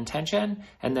strong intention,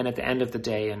 and then at the end of the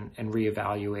day and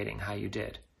reevaluating how you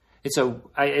did. It's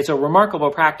a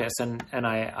remarkable practice, and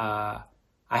I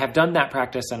I have done that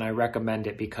practice and I recommend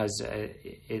it because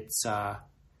it's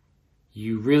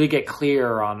you really get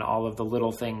clear on all of the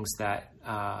little things that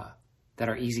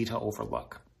are easy to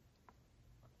overlook.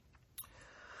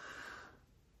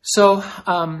 So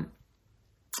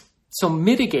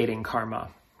mitigating karma.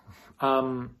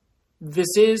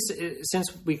 This is, since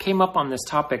we came up on this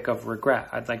topic of regret,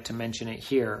 I'd like to mention it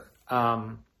here.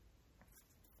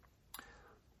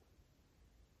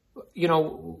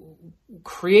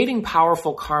 Creating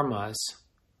powerful karmas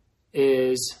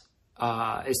is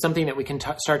something that we can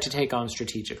start to take on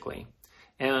strategically.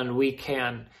 And we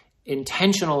can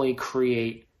intentionally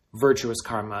create virtuous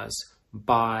karmas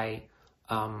by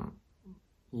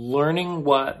learning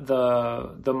what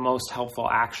the most helpful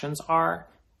actions are,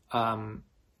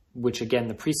 which again,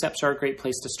 the precepts are a great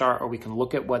place to start, or we can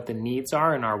look at what the needs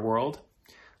are in our world.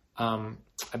 I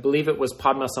believe it was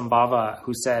Padmasambhava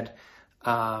who said,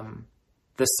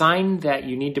 the sign that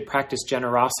you need to practice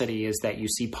generosity is that you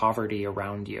see poverty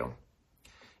around you.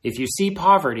 If you see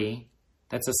poverty,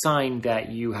 that's a sign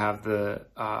that you have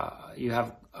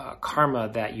karma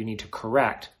that you need to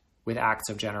correct with acts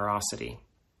of generosity.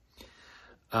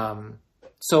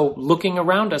 So looking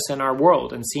around us in our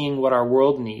world and seeing what our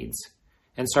world needs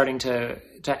and starting to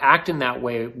act in that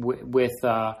way with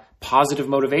positive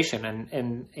motivation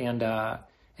and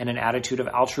an attitude of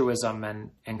altruism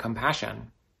and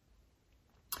compassion.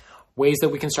 Ways that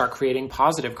we can start creating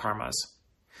positive karmas.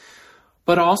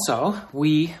 But also,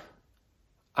 we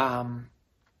can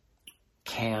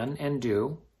and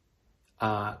do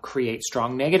create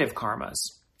strong negative karmas.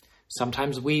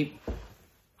 Sometimes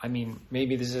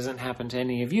maybe this hasn't happened to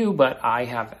any of you, but I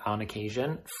have on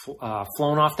occasion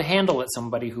flown off the handle at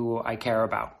somebody who I care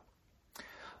about.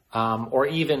 Or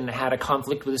even had a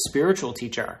conflict with a spiritual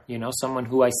teacher, someone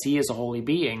who I see as a holy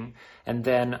being, and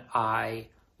then I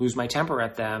lose my temper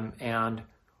at them and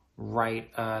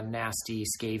write a nasty,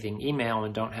 scathing email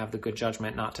and don't have the good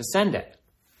judgment not to send it.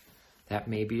 That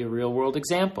may be a real world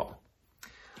example.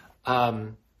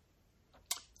 So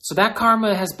those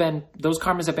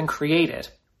karmas have been created,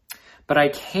 but I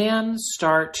can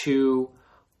start to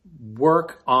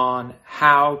work on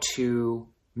how to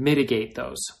mitigate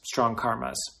those strong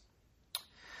karmas.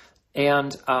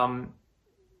 And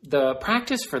the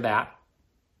practice for that,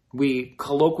 we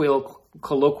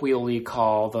colloquially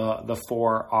call the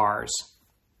 4 R's.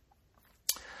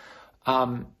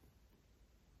 And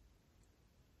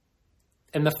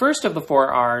the first of the 4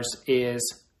 R's is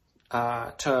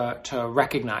to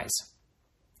recognize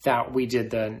that we did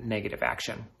the negative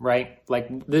action, right?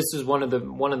 Like this is one of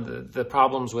the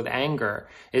problems with anger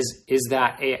is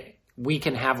that we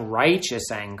can have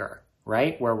righteous anger,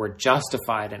 right? Where we're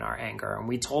justified in our anger, and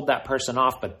we told that person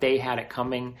off, but they had it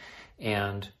coming,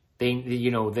 and they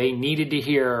needed to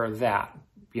hear that,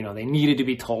 they needed to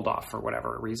be told off for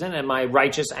whatever reason. And my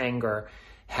righteous anger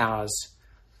has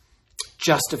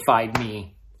justified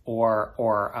me or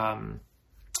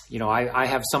I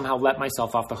have somehow let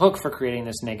myself off the hook for creating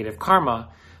this negative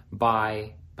karma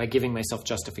by giving myself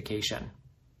justification.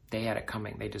 They had it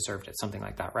coming. They deserved it. Something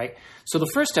like that, right? So the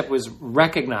first step was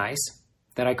recognize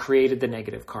that I created the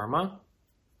negative karma.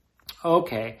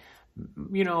 Okay.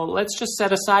 Let's just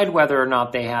set aside whether or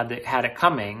not they had it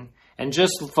coming and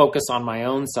just focus on my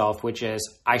own self, which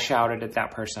is I shouted at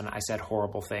that person. I said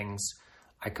horrible things.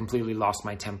 I completely lost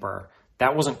my temper.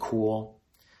 That wasn't cool.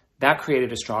 That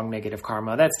created a strong negative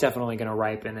karma. That's definitely going to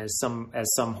ripen as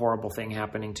some horrible thing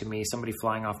happening to me, somebody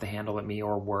flying off the handle at me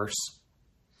or worse.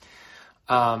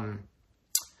 And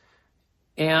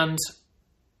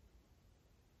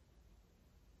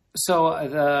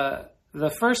so the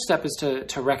first step is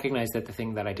to recognize that the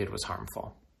thing that I did was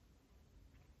harmful.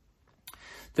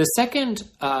 The second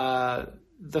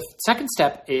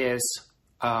step is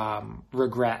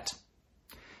regret,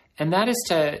 and that is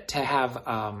to have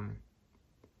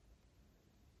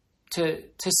to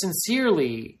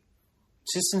sincerely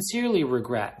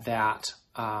regret that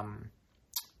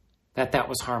that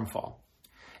was harmful.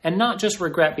 And not just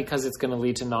regret because it's going to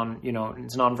lead to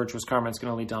non-virtuous karma, it's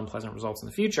going to lead to unpleasant results in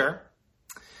the future.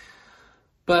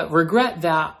 But regret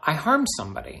that I harmed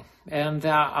somebody and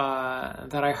that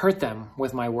I hurt them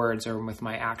with my words or with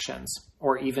my actions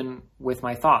or even with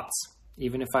my thoughts,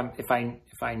 even if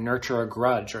I nurture a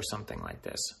grudge or something like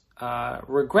this.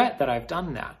 Regret that I've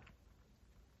done that.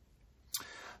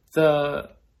 The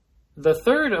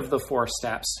third of the 4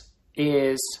 steps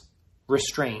is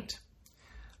restraint.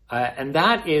 And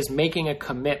that is making a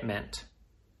commitment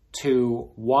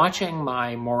to watching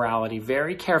my morality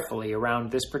very carefully around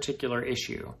this particular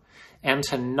issue and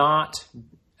to not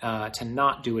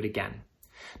do it again.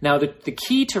 Now, the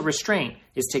key to restraint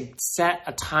is to set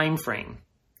a time frame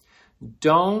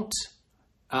don't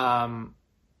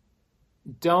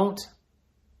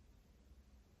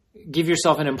give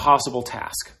yourself an impossible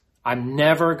task. I'm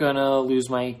never going to lose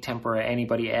my temper at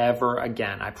anybody ever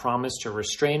again. I promise to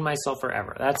restrain myself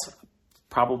forever. That's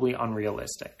probably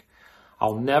unrealistic.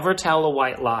 I'll never tell a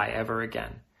white lie ever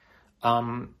again.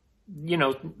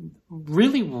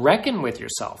 Really reckon with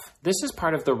yourself. This is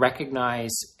part of the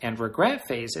recognize and regret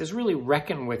phase, is really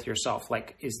reckon with yourself.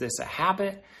 Like, is this a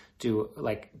habit? Do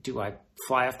I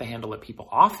fly off the handle at people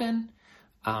often?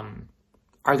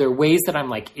 Are there ways that I'm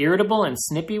like irritable and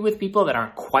snippy with people that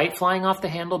aren't quite flying off the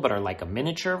handle, but are like a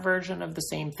miniature version of the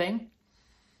same thing?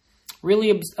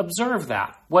 Really observe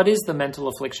that. What is the mental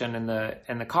affliction and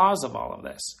the cause of all of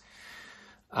this?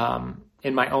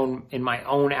 In my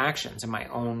own actions, in my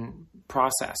own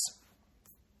process.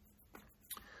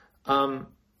 And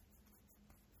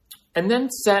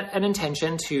then set an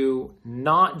intention to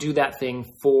not do that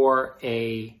thing for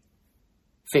a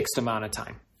fixed amount of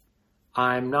time.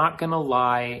 I'm not going to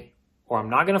lie, or I'm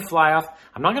not going to fly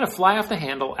off the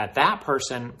handle at that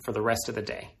person for the rest of the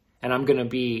day. And I'm going to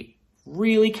be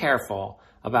really careful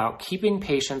about keeping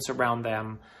patience around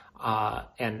them,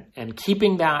 and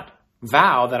keeping that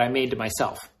vow that I made to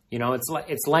myself.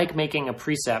 It's like making a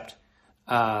precept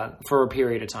for a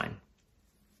period of time.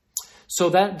 So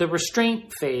that the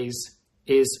restraint phase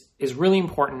is really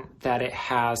important, that it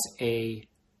has a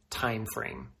time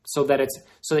frame, so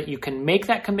that you can make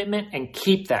that commitment and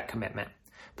keep that commitment.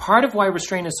 Part of why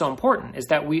restraint is so important is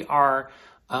that we are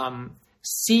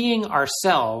seeing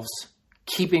ourselves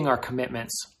keeping our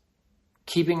commitments,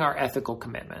 keeping our ethical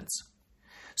commitments.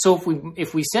 So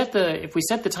if we set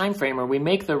the time frame, or we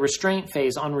make the restraint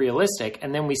phase unrealistic,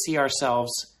 and then we see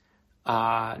ourselves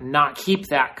not keep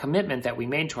that commitment that we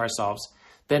made to ourselves,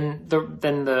 then the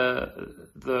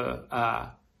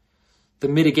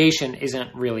mitigation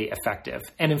isn't really effective.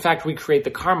 And in fact, we create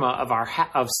the karma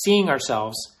of seeing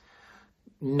ourselves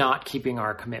not keeping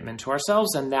our commitment to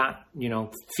ourselves, and that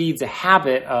feeds a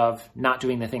habit of not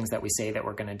doing the things that we say that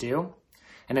we're going to do.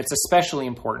 And it's especially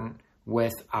important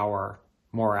with our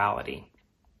morality.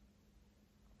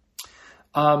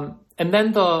 And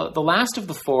then the last of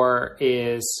the four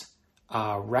is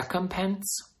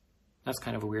recompense. That's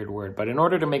kind of a weird word, but in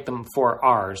order to make them 4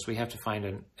 R's, we have to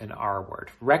find an R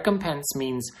word. Recompense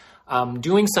means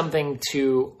doing something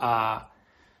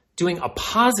doing a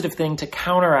positive thing to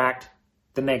counteract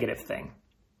the negative thing.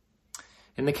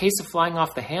 In the case of flying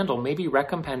off the handle, maybe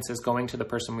recompense is going to the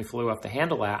person we flew off the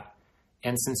handle at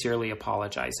and sincerely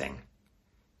apologizing.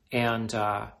 And,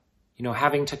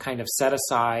 having to kind of set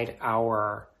aside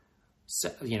our,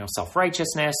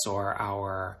 self-righteousness, or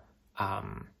our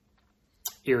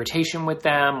irritation with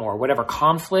them, or whatever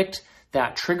conflict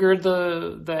that triggered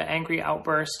the angry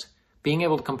outburst, being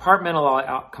able to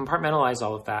compartmentalize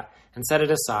all of that and set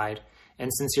it aside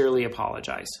and sincerely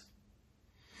apologize.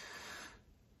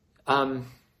 In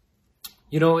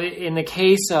the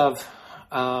case of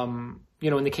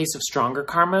stronger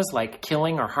karmas, like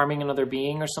killing or harming another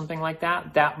being or something like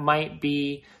that, that might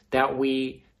be that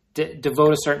we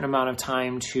devote a certain amount of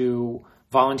time to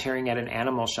volunteering at an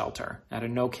animal shelter, at a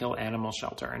no-kill animal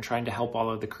shelter, and trying to help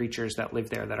all of the creatures that live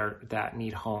there that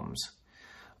need homes.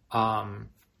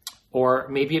 Or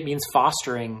maybe it means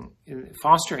fostering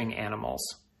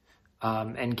animals,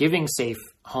 and giving safe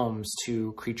homes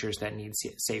to creatures that need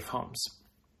safe homes.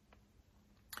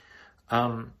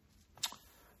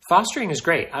 Fostering is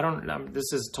great.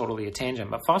 This is totally a tangent,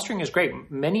 but fostering is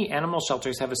great. Many animal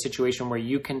shelters have a situation where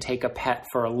you can take a pet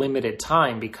for a limited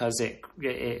time because they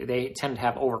tend to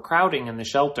have overcrowding in the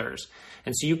shelters.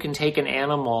 And so you can take an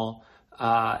animal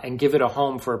and give it a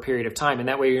home for a period of time. And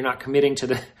that way you're not committing to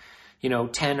the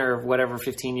 10 or whatever,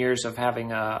 15 years of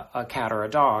having a cat or a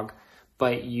dog,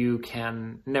 but you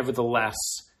can nevertheless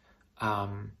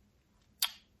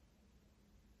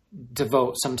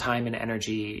devote some time and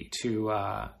energy to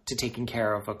taking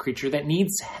care of a creature that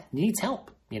needs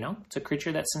help. It's a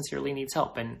creature that sincerely needs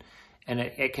help, and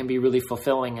it can be really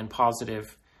fulfilling and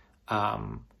positive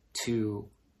to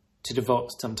devote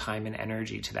some time and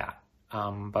energy to that.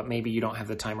 But maybe you don't have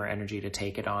the time or energy to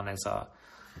take it on as a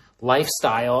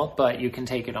lifestyle, but you can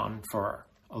take it on for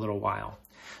a little while.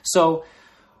 So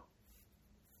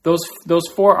those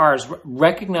 4 R's: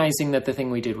 recognizing that the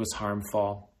thing we did was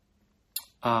harmful.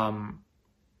 What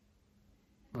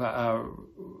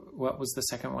was the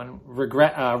second one?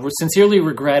 Sincerely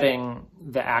regretting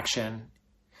the action.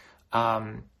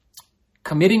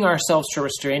 Committing ourselves to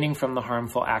restraining from the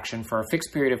harmful action for a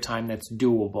fixed period of time that's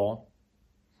doable.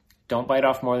 Don't bite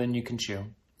off more than you can chew.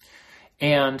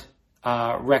 And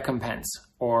recompense,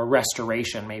 or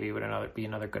restoration, maybe would be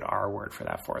another good R word for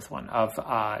that fourth one, of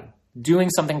doing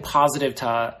something positive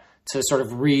to sort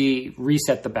of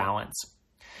reset the balance.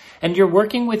 And you're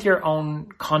working with your own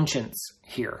conscience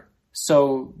here.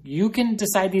 So you can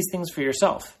decide these things for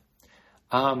yourself.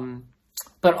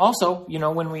 But also,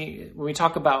 when we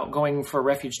talk about going for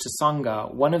refuge to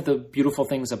Sangha, one of the beautiful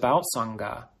things about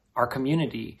Sangha, our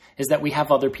community, is that we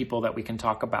have other people that we can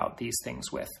talk about these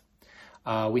things with.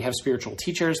 We have spiritual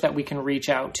teachers that we can reach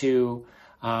out to.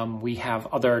 We have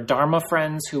other Dharma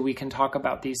friends who we can talk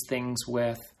about these things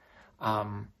with.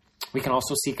 We can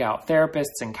also seek out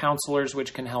therapists and counselors,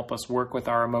 which can help us work with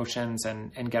our emotions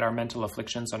and get our mental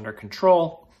afflictions under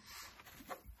control.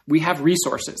 We have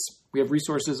resources. We have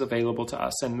resources available to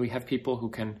us, and we have people who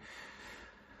can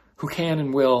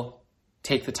and will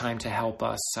take the time to help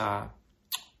us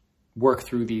work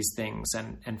through these things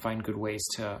and find good ways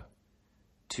to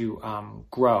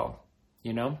grow.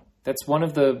 That's one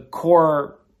of the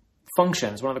core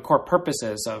functions, one of the core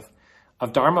purposes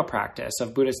of Dharma practice,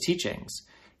 of Buddha's teachings,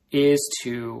 is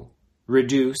to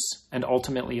reduce and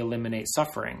ultimately eliminate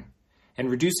suffering. And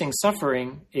reducing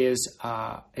suffering is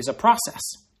a process.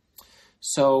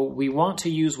 So we want to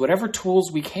use whatever tools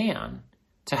we can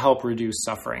to help reduce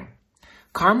suffering.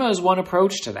 Karma is one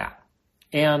approach to that.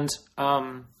 And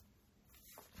I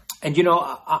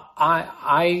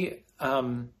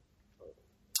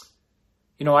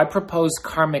propose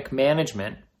karmic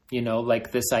management,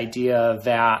 like this idea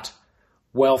that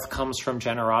wealth comes from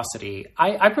generosity.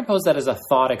 I propose that as a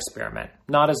thought experiment,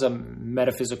 not as a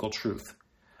metaphysical truth.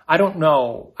 I don't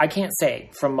know. I can't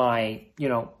say from my,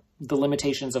 the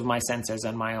limitations of my senses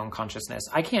and my own consciousness.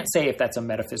 I can't say if that's a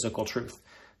metaphysical truth,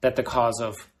 that the cause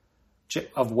of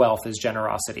wealth is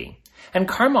generosity. And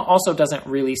karma also doesn't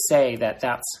really say that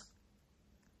that's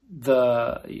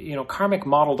the, karmic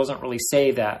model doesn't really say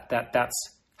that that's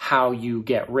how you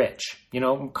get rich.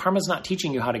 Karma's not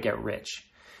teaching you how to get rich.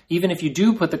 Even if you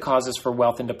do put the causes for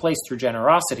wealth into place through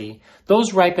generosity,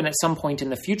 those ripen at some point in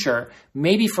the future,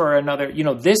 maybe for another,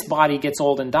 this body gets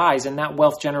old and dies, and that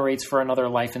wealth generates for another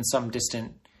life in some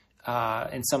distant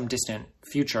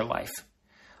future life.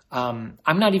 I'm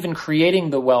not even creating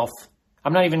the wealth.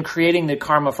 I'm not even creating the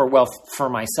karma for wealth for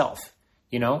myself,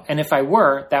 and if I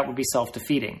were, that would be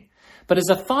self-defeating. But as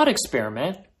a thought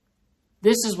experiment,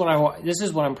 this is what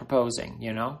I'm proposing,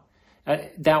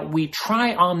 that we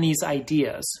try on these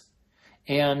ideas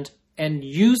and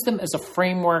use them as a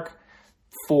framework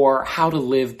for how to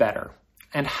live better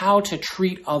and how to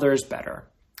treat others better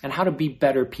and how to be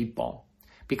better people,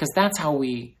 because that's how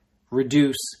we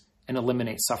reduce and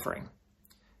eliminate suffering.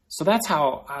 So that's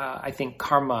how I think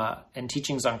karma and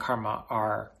teachings on karma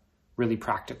are really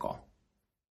practical.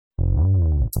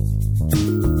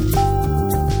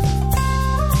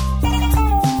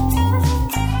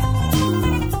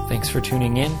 Thanks for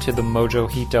tuning in to the Mojo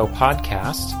Hito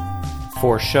podcast.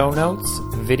 For show notes,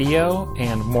 video,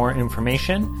 and more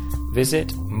information, visit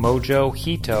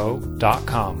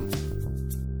mojohito.com.